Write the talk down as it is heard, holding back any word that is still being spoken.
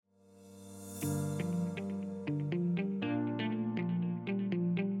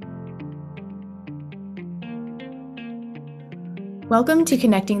Welcome to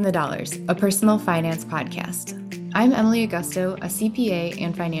Connecting the Dollars, a personal finance podcast. I'm Emily Augusto, a CPA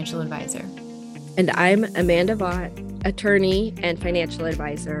and financial advisor. And I'm Amanda Vaught, attorney and financial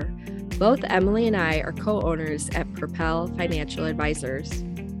advisor. Both Emily and I are co-owners at Propel Financial Advisors.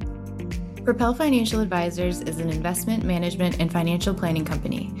 Propel Financial Advisors is an investment management and financial planning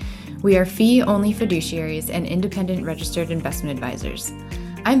company. We are fee-only fiduciaries and independent registered investment advisors.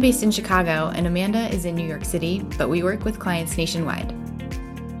 I'm based in Chicago and Amanda is in New York City, but we work with clients nationwide.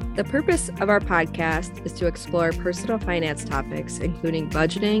 The purpose of our podcast is to explore personal finance topics, including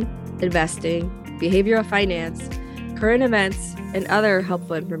budgeting, investing, behavioral finance, current events, and other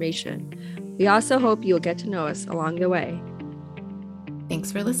helpful information. We also hope you'll get to know us along the way.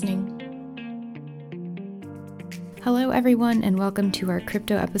 Thanks for listening. Hello, everyone, and welcome to our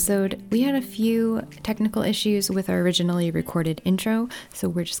crypto episode. We had a few technical issues with our originally recorded intro, so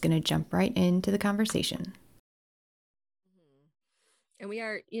we're just going to jump right into the conversation. And we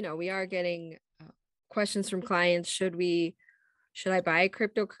are getting questions from clients. Should I buy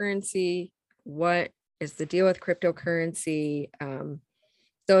cryptocurrency? What is the deal with cryptocurrency?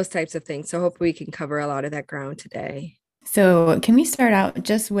 Those types of things. So hopefully we can cover a lot of that ground today. So can we start out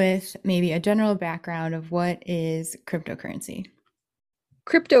just with maybe a general background of what is cryptocurrency?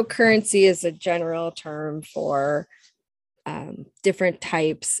 Cryptocurrency is a general term for different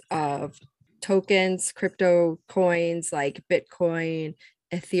types of tokens, crypto coins like Bitcoin,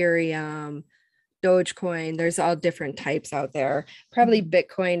 Ethereum, Dogecoin. There's all different types out there. Probably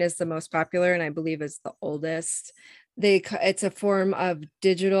Bitcoin is the most popular and I believe is the oldest. It's a form of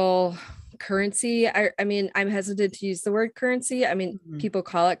digital currency. I mean, I'm hesitant to use the word currency. I mean, people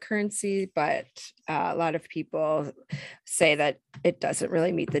call it currency, but a lot of people say that it doesn't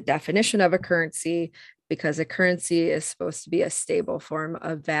really meet the definition of a currency because a currency is supposed to be a stable form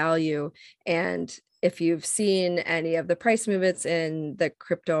of value. And if you've seen any of the price movements in the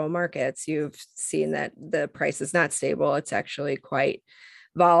crypto markets, you've seen that the price is not stable. It's actually quite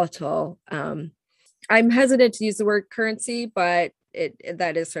volatile. I'm hesitant to use the word currency, but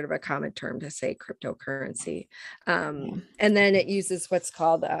that is sort of a common term to say cryptocurrency. And then it uses what's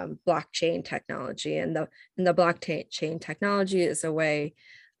called blockchain technology. And the blockchain technology is a way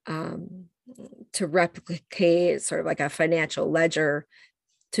to replicate sort of like a financial ledger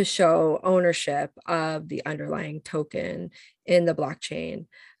to show ownership of the underlying token in the blockchain.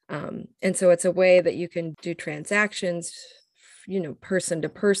 And so it's a way that you can do transactions, person to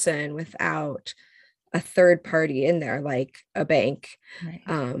person without a third party in there, like a bank,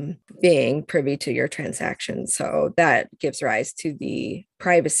 right, being privy to your transactions. So that gives rise to the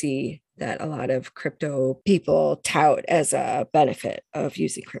privacy that a lot of crypto people tout as a benefit of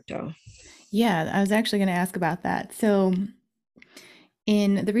using crypto. Yeah, I was actually going to ask about that. So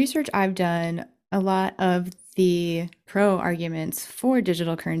in the research I've done, a lot of the pro arguments for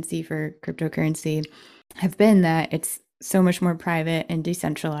digital currency, for cryptocurrency, have been that it's so much more private and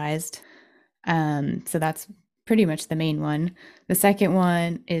decentralized. So that's pretty much the main one. The second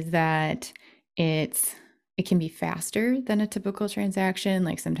one is that it can be faster than a typical transaction.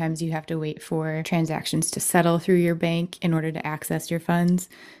 Like sometimes you have to wait for transactions to settle through your bank in order to access your funds.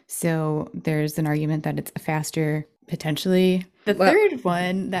 So there's an argument that it's faster, potentially. The third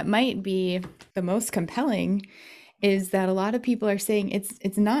one that might be the most compelling is that a lot of people are saying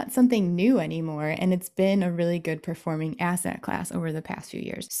it's not something new anymore, and it's been a really good performing asset class over the past few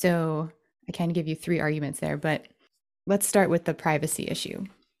years. So I can give you three arguments there, but let's start with the privacy issue.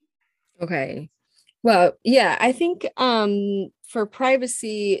 Okay. Well, yeah, I think for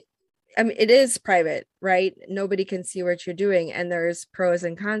privacy, I mean, it is private, right? Nobody can see what you're doing, and there's pros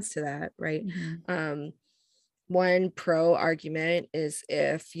and cons to that, right? Mm-hmm. One pro argument is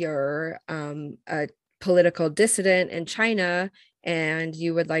if you're a political dissident in China and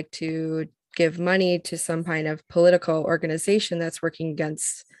you would like to give money to some kind of political organization that's working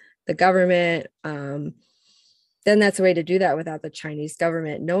against the government, then that's a way to do that without the Chinese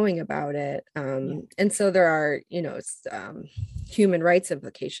government knowing about it. And so there are, human rights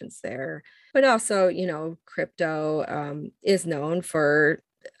implications there, but also, crypto is known for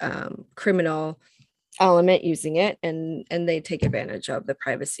criminal element using it, and they take advantage of the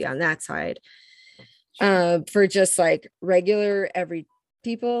privacy on that side. For just like regular every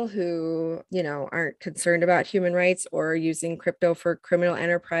people who, aren't concerned about human rights or using crypto for criminal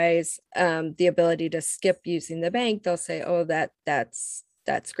enterprise, the ability to skip using the bank, they'll say, oh, that's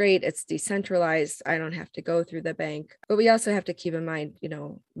great. It's decentralized. I don't have to go through the bank. But we also have to keep in mind,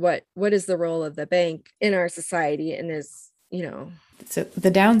 what is the role of the bank in our society, and is, So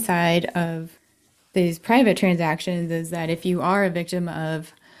the downside of these private transactions is that if you are a victim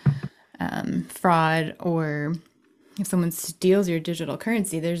of fraud or If someone steals your digital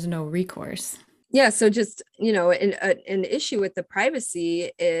currency, there's no recourse. Yeah, so just, an issue with the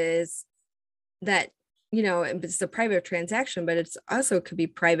privacy is that, it's a private transaction, but it's also could be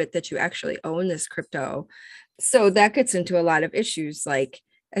private that you actually own this crypto. So that gets into a lot of issues like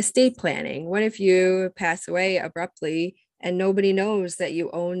estate planning. What if you pass away abruptly and nobody knows that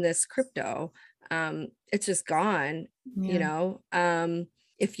you own this crypto? It's just gone, you Yeah. know.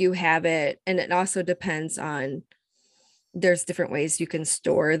 If you have it, and it also depends on, there's different ways you can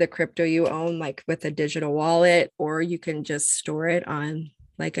store the crypto you own, like with a digital wallet, or you can just store it on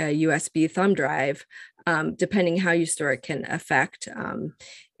like a USB thumb drive. Depending how you store it can affect,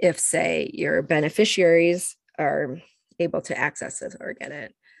 if, say, your beneficiaries are able to access it or get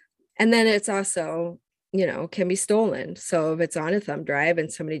it. And then it's also, can be stolen. So if it's on a thumb drive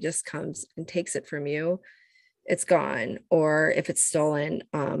and somebody just comes and takes it from you, it's gone. Or if it's stolen,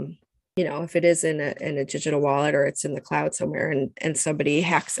 if it is in a digital wallet or it's in the cloud somewhere, and somebody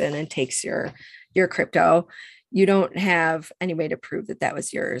hacks in and takes your crypto, you don't have any way to prove that that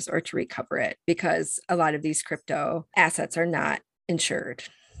was yours or to recover it, because a lot of these crypto assets are not insured.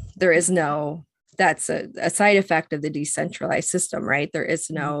 There is no, that's a side effect of the decentralized system, right? There is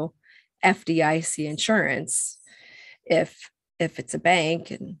no FDIC insurance if it's a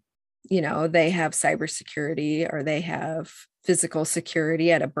bank, and they have cybersecurity or they have physical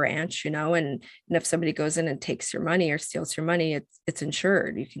security at a branch, and if somebody goes in and takes your money or steals your money, it's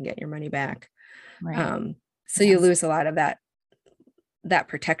insured. You can get your money back. Right. um, so you Yes. lose a lot of that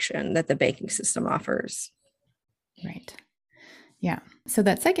protection that the banking system offers. Right. Yeah. So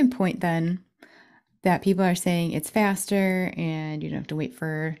that second point then, that people are saying it's faster and you don't have to wait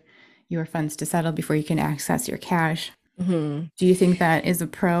for your funds to settle before you can access your cash. Mhm. Do you think that is a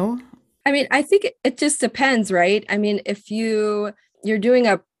pro? I mean, I think it just depends, right? I mean, if you're doing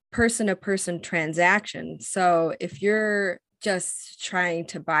a person to person transaction, so if you're just trying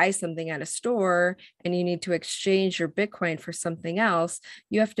to buy something at a store and you need to exchange your Bitcoin for something else,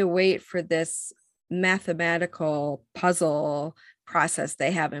 you have to wait for this mathematical puzzle process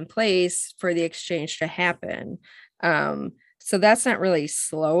they have in place for the exchange to happen. So that's not really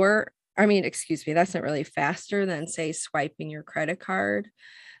slower. I mean, excuse me, that's not really faster than, say, swiping your credit card.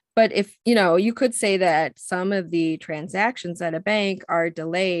 But if, you could say that some of the transactions at a bank are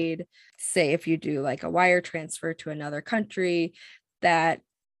delayed, say if you do like a wire transfer to another country, that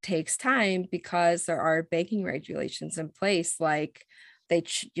takes time because there are banking regulations in place, like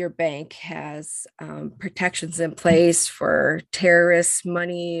your bank has protections in place for terrorist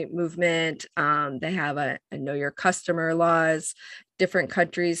money movement. They have a know your customer laws. Different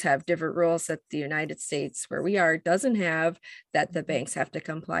countries have different rules that the United States, where we are, doesn't have, that the banks have to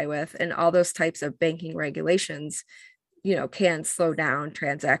comply with. And all those types of banking regulations, can slow down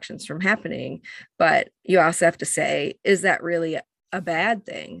transactions from happening. But you also have to say, is that really a bad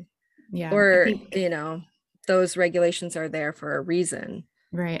thing? Yeah, I Or, think those regulations are there for a reason.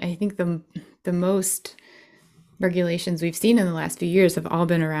 right. I think the most regulations we've seen in the last few years have all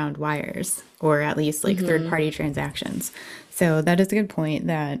been around wires or at least like third Mm-hmm. party transactions. So that is a good point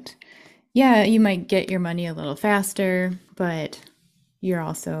that yeah, you might get your money a little faster, but you're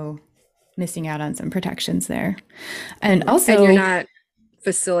also missing out on some protections there. And Mm-hmm. And you're also, not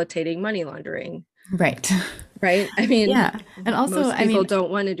facilitating money laundering, right. right? I mean, Yeah. And also, most I people mean,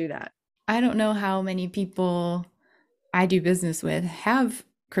 don't want to do that. I don't know how many people I do business with have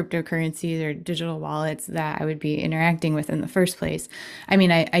cryptocurrencies or digital wallets that I would be interacting with in the first place. I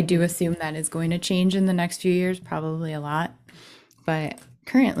mean, I do Mhm. assume that is going to change in the next few years, probably a lot. But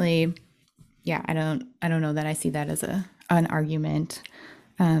currently, yeah, I don't know that I see that as an argument,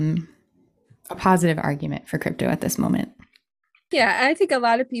 a positive argument for crypto at this moment. Yeah, I think a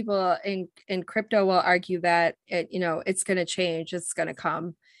lot of people in crypto will argue that it's going to change, it's going to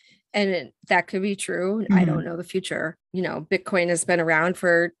come, and that could be true. I don't Hmm. know the future. Bitcoin has been around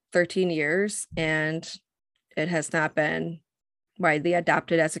for 13 years, and it has not been widely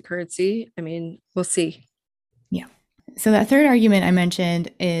adopted as a currency. I mean, we'll see. Yeah. So that third argument I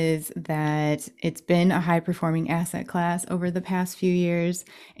mentioned is that it's been a high performing asset class over the past few years.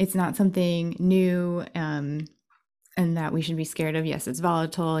 It's not something new, and that we should be scared of. Yes, it's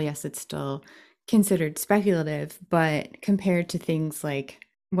volatile. Yes, it's still considered speculative, but compared to things like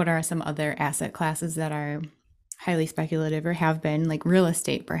what are some other asset classes that are highly speculative or have been, like real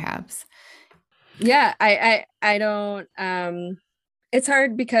estate, perhaps? Yeah, I don't, it's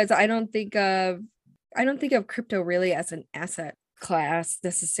hard because I don't think of crypto really as an asset class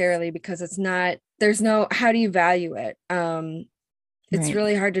necessarily, because it's not, there's no, how do you value it? it's Right.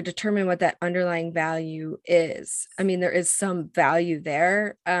 really hard to determine what that underlying value is. I mean, there is some value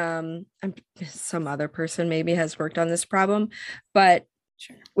there. Some other person maybe has worked on this problem, but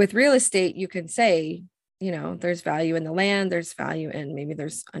Sure. with real estate, you can say, there's value in the land, there's value in, maybe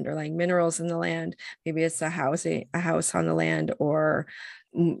there's underlying minerals in the land, maybe it's a house on the land, or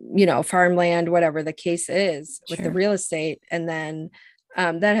farmland, whatever the case is with the Sure. real estate. And then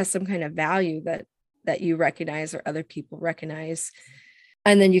that has some kind of value that you recognize or other people recognize,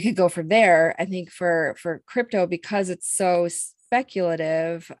 and then you could go from there. I think for crypto, because it's so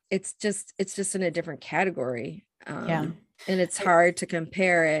speculative, it's just in a different category. Yeah. And it's hard to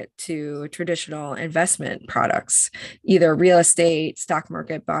compare it to traditional investment products, either real estate, stock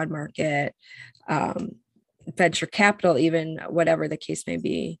market, bond market, um, venture capital, even, whatever the case may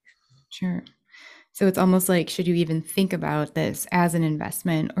be. Sure. So it's almost like, should you even think about this as an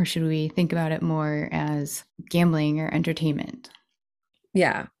investment, or should we think about it more as gambling or entertainment?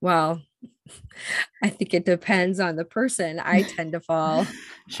 Yeah, well, I think it depends on the person. I tend to fall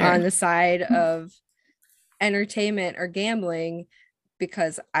Sure. on the side of entertainment or gambling,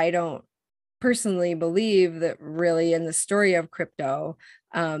 because I don't personally believe that really in the story of crypto,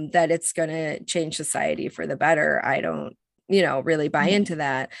 that it's going to change society for the better. I don't, really buy Right. into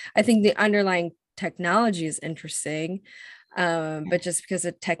that. I think the underlying technology is interesting. But just because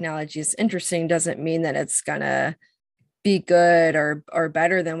the technology is interesting doesn't mean that it's going to be good or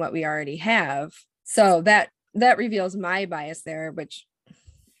better than what we already have. So that reveals my bias there, which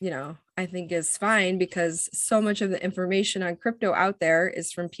I think is fine, because so much of the information on crypto out there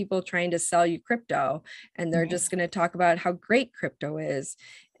is from people trying to sell you crypto, and they're Right. just going to talk about how great crypto is.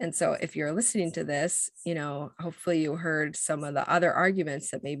 And so if you're listening to this, hopefully you heard some of the other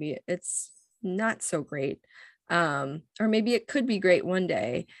arguments that maybe it's not so great. Or maybe it could be great one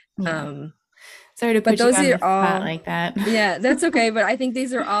day. Yeah. Um, Sorry to but put you those on are the spot all, like that. yeah, that's okay. But I think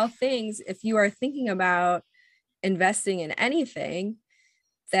these are all things, if you are thinking about investing in anything,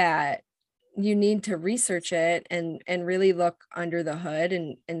 that you need to research it and really look under the hood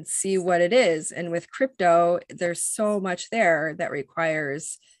and see what it is. And with crypto, there's so much there that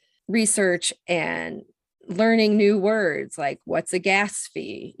requires research and learning new words, like what's a gas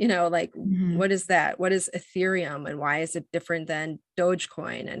fee, like Mhm. what is that, what is Ethereum, and why is it different than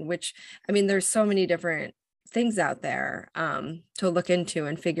Dogecoin, and which, I mean, there's so many different things out there to look into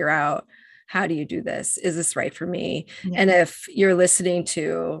and figure out, how do you do this, is this right for me? Yeah. And if you're listening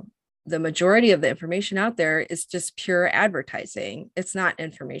to the majority of the information out there is just pure advertising, it's not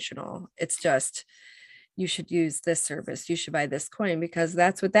informational, it's just, you should use this service, you should buy this coin because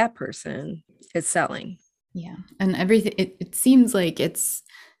that's what that person is selling. Yeah. And everything, it seems like it's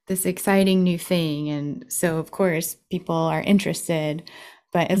this exciting new thing. And so, of course, people are interested.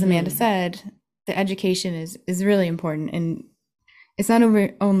 But as Amanda Mhm. said, the education is really important. And it's not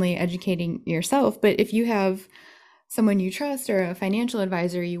only educating yourself, but if you have someone you trust or a financial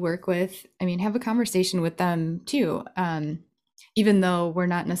advisor you work with, I mean, have a conversation with them too. Even though we're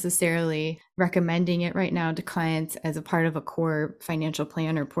not necessarily recommending it right now to clients as a part of a core financial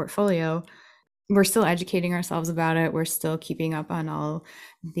plan or portfolio, we're still educating ourselves about it. We're still keeping up on all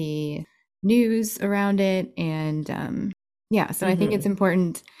the news around it. And yeah, so I think it's Mhm.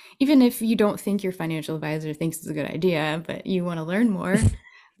 important, even if you don't think your financial advisor thinks it's a good idea, but you want to learn more, like,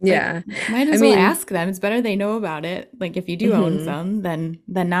 Yeah. might I as well mean, ask them. It's better they know about it. Like if you do own mhm. some,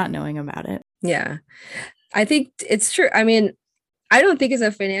 than not knowing about it. Yeah. I think it's true. I mean, I don't think as a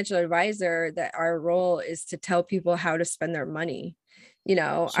financial advisor that our role is to tell people how to spend their money.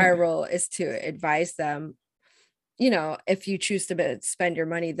 Our Sure. role is to advise them, if you choose to spend your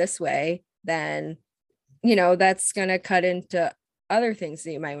money this way, then, that's going to cut into other things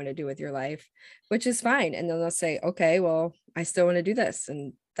that you might want to do with your life, which is fine. And then they'll say, okay, well, I still want to do this.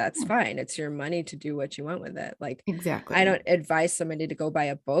 And that's Yeah, fine. It's your money to do what you want with it. Like, I exactly. don't advise somebody to go buy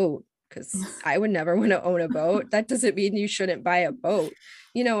a boat, because I would never want to own a boat. That doesn't mean you shouldn't buy a boat.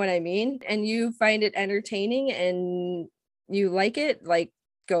 You know what I mean? And you find it entertaining and you like it, like,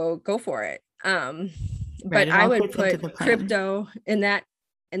 go for it. Right. But It I all would fits into put the plan. crypto in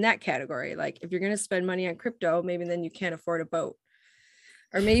that category. Like, if you're going to spend money on crypto, maybe then you can't afford a boat.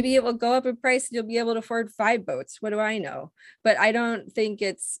 Or maybe it will go up in price and you'll be able to afford 5 boats. What do I know? But I don't think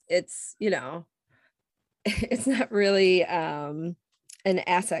it's it's not really an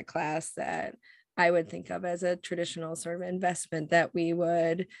asset class that I would think of as a traditional sort of investment that we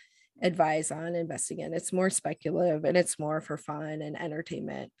would advise on investing in. It's more speculative and it's more for fun and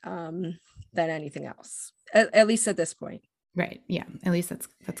entertainment than anything else, at least at this point. Right. Yeah. At least that's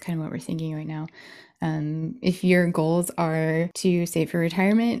kind of what we're thinking right now. If your goals are to save for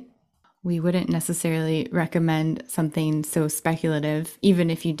retirement, we wouldn't necessarily recommend something so speculative, even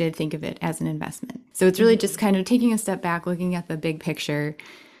if you did think of it as an investment. So it's really just kind of taking a step back, looking at the big picture,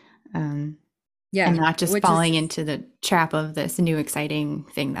 and not just falling into the trap of this new exciting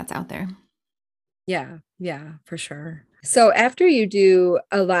thing that's out there. Yeah, for sure. So after you do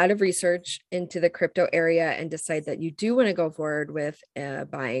a lot of research into the crypto area and decide that you do want to go forward with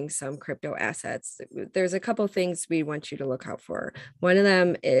buying some crypto assets, there's a couple things we want you to look out for. One of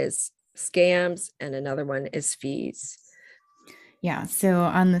them is scams and another one is fees. Yeah. So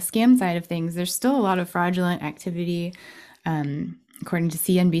on the scam side of things, there's still a lot of fraudulent activity. According to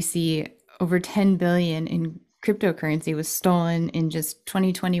CNBC, over 10 billion in cryptocurrency was stolen in just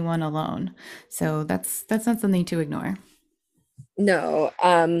 2021 alone. So that's not something to ignore. No.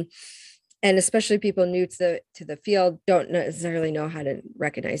 And especially people new to the field don't necessarily know how to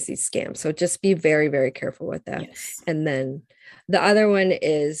recognize these scams. So just be very, very careful with that. Yes. And then the other one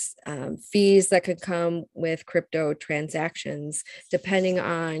is fees that could come with crypto transactions. Depending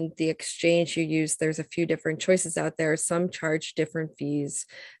on the exchange you use, there's a few different choices out there. Some charge different fees.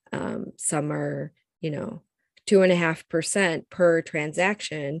 Some are, 2.5% per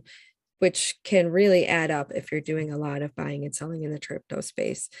transaction, which can really add up if you're doing a lot of buying and selling in the crypto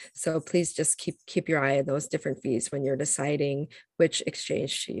space. So please just keep your eye on those different fees when you're deciding which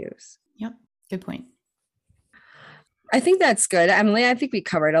exchange to use. Yep. Good point. I think that's good. Emily, I think we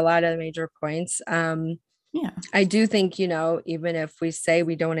covered a lot of the major points. Yeah. I do think, even if we say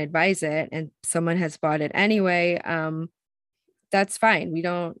we don't advise it and someone has bought it anyway, that's fine. We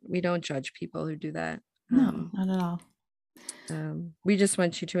don't judge people who do that. No, not at all. We just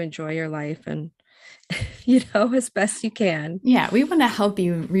want you to enjoy your life and, as best you can. Yeah, we want to help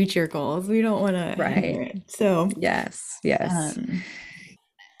you reach your goals. We don't want to. Right. So, yes.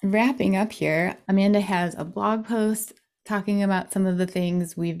 Wrapping up here, Amanda has a blog post talking about some of the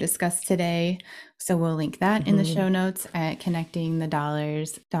things we've discussed today. So we'll link that in the show notes at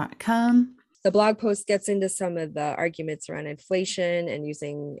connectingthedollars.com. The blog post gets into some of the arguments around inflation and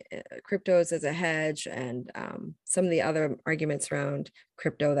using cryptos as a hedge, and some of the other arguments around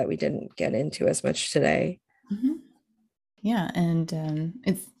crypto that we didn't get into as much today. Mm-hmm. Yeah, and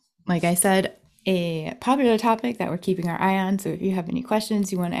it's, like I said, a popular topic that we're keeping our eye on. So if you have any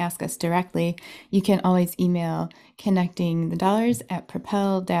questions you want to ask us directly, you can always email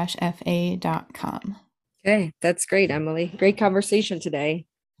connectingthedollars@propel-fa.com. Okay, that's great, Emily. Great conversation today.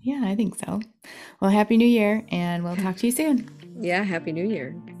 Yeah, I think so. Well, Happy New Year, and we'll talk to you soon. Yeah, Happy New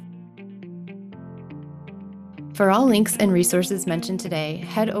Year. For all links and resources mentioned today,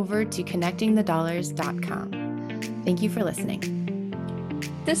 head over to connectingthedollars.com. Thank you for listening.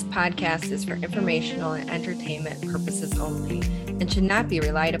 This podcast is for informational and entertainment purposes only and should not be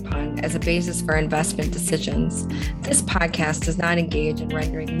relied upon as a basis for investment decisions. This podcast does not engage in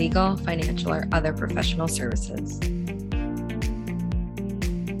rendering legal, financial, or other professional services.